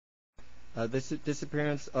this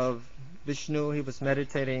disappearance of Vishnu, he was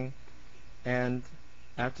meditating, and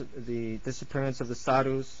after the disappearance of the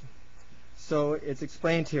sadhus. So it's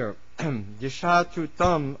explained here,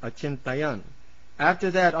 Yashatrutam achintayan.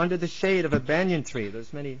 After that, under the shade of a banyan tree,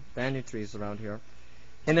 there's many banyan trees around here,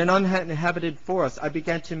 in an uninhabited forest, I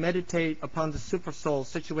began to meditate upon the supersoul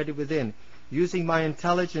situated within, using my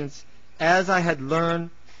intelligence as I had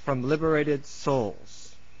learned from liberated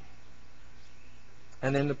souls.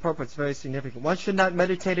 And then the purport's very significant. One should not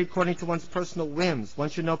meditate according to one's personal whims. One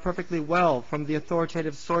should know perfectly well from the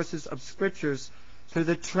authoritative sources of scriptures through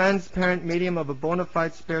the transparent medium of a bona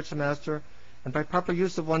fide spiritual master and by proper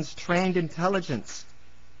use of one's trained intelligence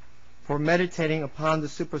for meditating upon the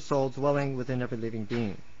supersoul dwelling within every living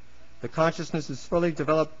being. The consciousness is fully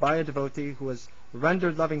developed by a devotee who has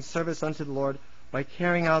rendered loving service unto the Lord by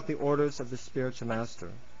carrying out the orders of the spiritual master.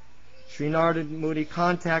 Sri Narada Muni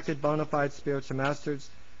contacted bona fide spiritual masters,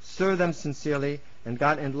 served them sincerely, and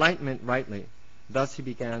got enlightenment rightly. Thus he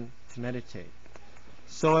began to meditate.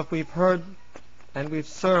 So if we've heard and we've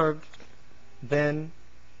served, then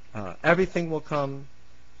everything will come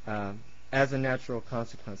as a natural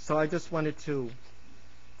consequence. So I just wanted to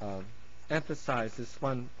emphasize this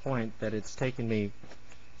one point that it's taken me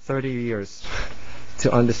 30 years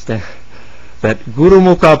to understand, that Guru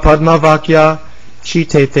Mukha Padma Vakya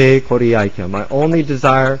Chitete Koriyaikya. My only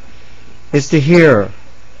desire is to hear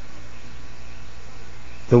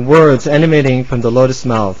the words emanating from the lotus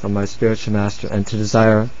mouth of my spiritual master and to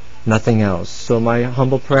desire nothing else. So my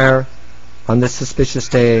humble prayer on this auspicious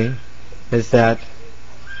day is that,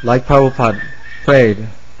 like Prabhupada prayed,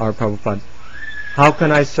 our Prabhupada, how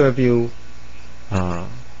can I serve you?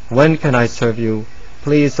 When can I serve you?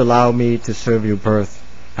 Please allow me to serve you birth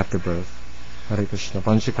after birth. Hare Krishna.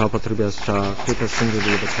 Vanchikalpatrubhyascha Kripa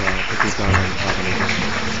Sindhudevata Patitanam Pavanam.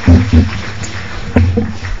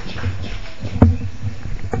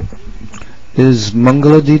 Is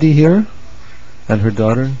Mangala Didi here? And her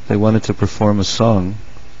daughter? They wanted to perform a song.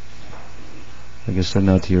 I guess they're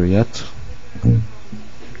not here yet.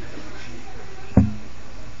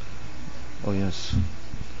 Oh yes.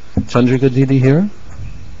 Chandrika Didi here?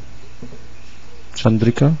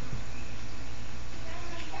 Chandrika?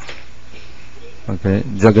 Okay.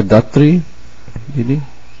 Jagadatri Didi?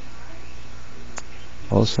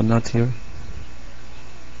 Also not here?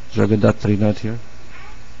 Jagadatri not here?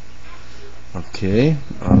 Okay.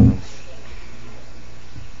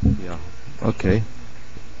 Yeah. Okay.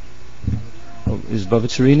 Oh, is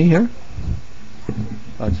Bhavatarini here?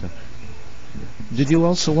 Acha. Did you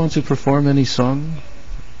also want to perform any song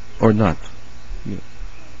or not?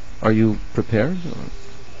 Are you prepared?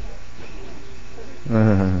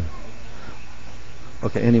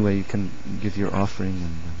 Okay, anyway, you can give your offering.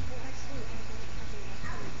 And,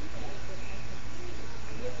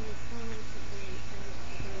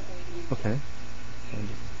 okay.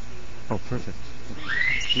 Oh, perfect.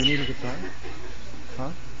 Do you need a guitar?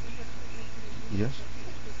 Huh? Yes?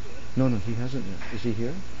 No, he hasn't yet. Is he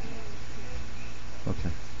here?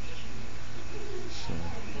 Okay. So,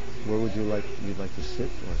 where would you like to sit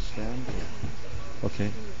or stand? Or? Okay.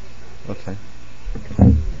 Okay.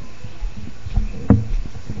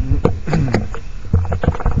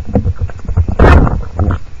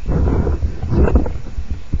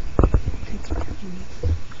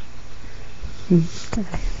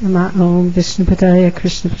 Nama Om Vishnu Padaya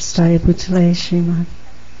Krishna Prastaya Bhutale Srimad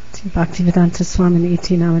Bhaktivedanta Swamini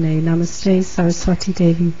Iti Namane Namaste Saraswati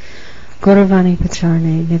Devi Gauravani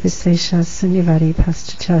Pacharne Nivesesha Sunyavari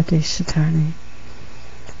Paschachade Shatarne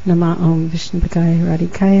Nama Om Vishnu Padaya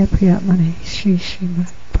Radhikaya Priyatmane Shri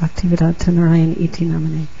Srimad Bhaktivedanta Narayan Iti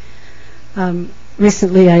Namane.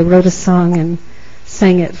 Recently I wrote a song and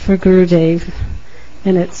sang it for Gurudev,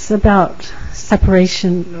 and it's about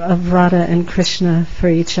separation of Radha and Krishna for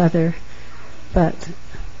each other, but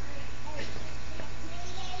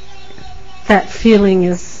that feeling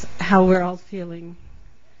is how we're all feeling,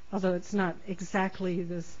 although it's not exactly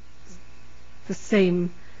the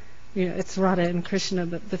same. It's Radha and Krishna,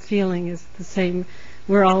 but the feeling is the same.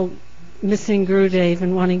 We're all missing Gurudev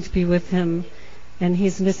and wanting to be with him, and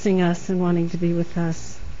he's missing us and wanting to be with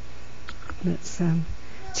us. It's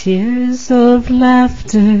tears of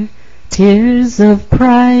laughter, tears of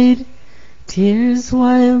pride, tears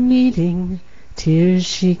while meeting, tears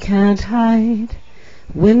she can't hide.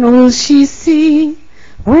 When will she see?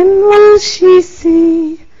 When will she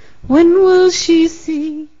see? When will she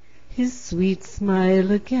see his sweet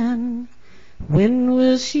smile again? When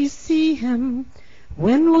will she see him?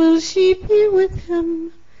 When will she be with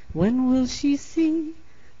him? When will she see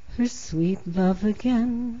her sweet love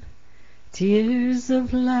again? Tears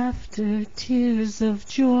of laughter, tears of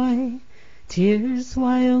joy, tears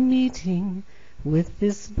while meeting with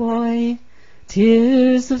this boy,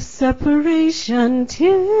 tears of separation,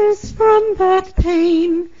 tears from that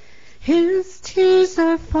pain. His tears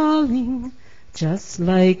are falling just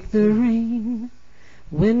like the rain.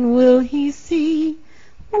 When will he see,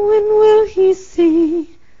 when will he see,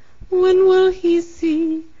 when will he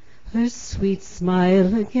see her sweet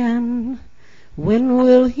smile again? When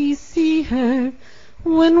will he see her?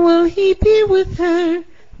 When will he be with her?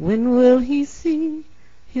 When will he see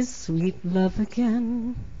his sweet love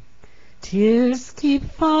again? Tears keep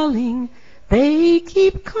falling, they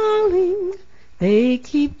keep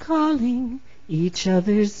calling each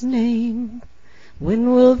other's name. When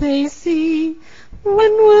will they see?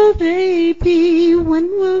 When will they be? When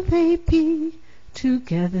will they be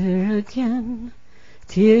together again?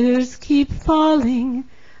 Tears keep falling,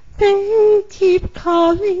 they keep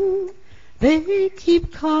calling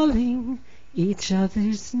each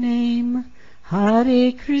other's name.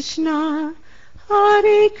 Hare Krishna,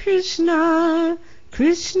 Hare Krishna,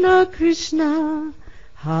 Krishna Krishna,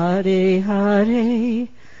 Hare Hare,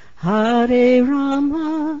 Hare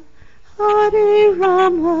Rama, Hare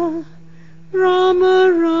Rama,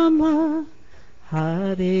 Rama Rama,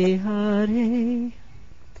 Hare Hare.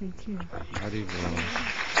 Thank you. Hare Rama.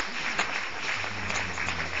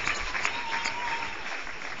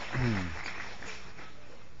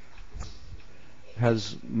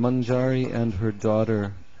 Has Manjari and her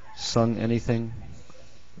daughter sung anything?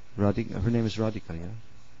 Radhika, her name is Radhika, yeah?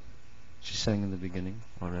 She sang in the beginning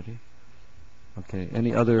already? Okay.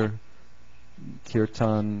 Any other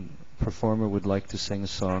kirtan performer would like to sing a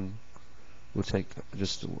song? We'll take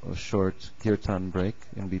just a short kirtan break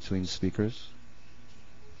in between speakers.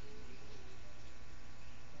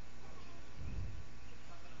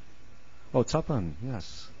 Oh, Tapan,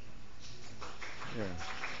 yes. Yeah.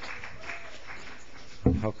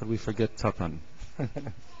 How could we forget Tapan?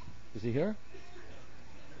 Is he here?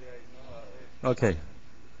 Okay.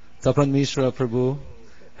 Tapan Mishra Prabhu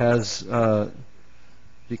has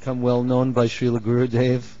become well known by Srila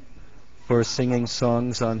Gurudev for singing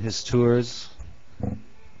songs on his tours.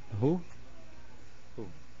 Who? Who?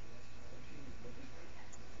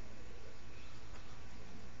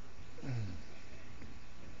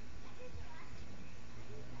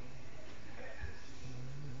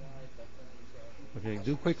 Okay,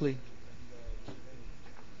 do quickly.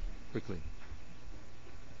 Quickly.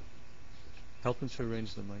 Help him to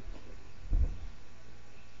arrange the mic.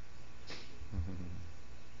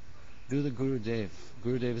 Do the Gurudev.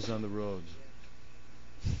 Gurudev is on the road.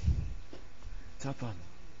 Tapan.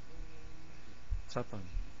 Tapan.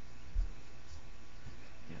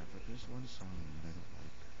 Yeah, but there's one song that I don't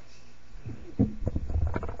like.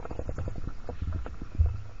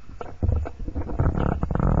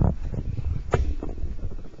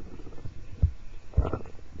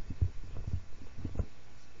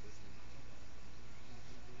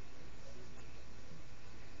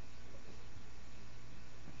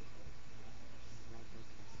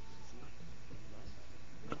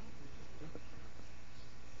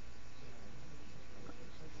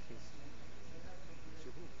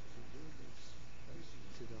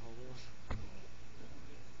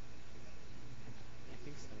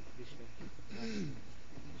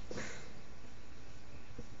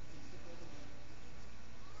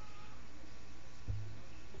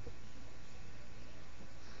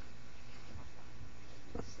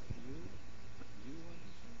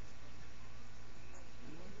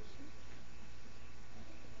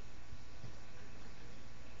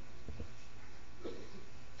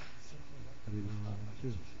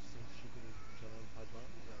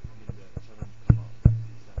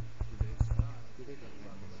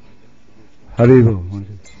 Haribo.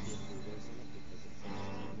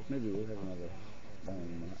 Maybe we'll have another mic.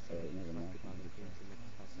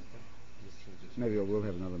 Maybe we'll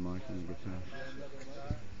have another mic and guitar.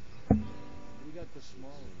 We got the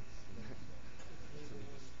small one.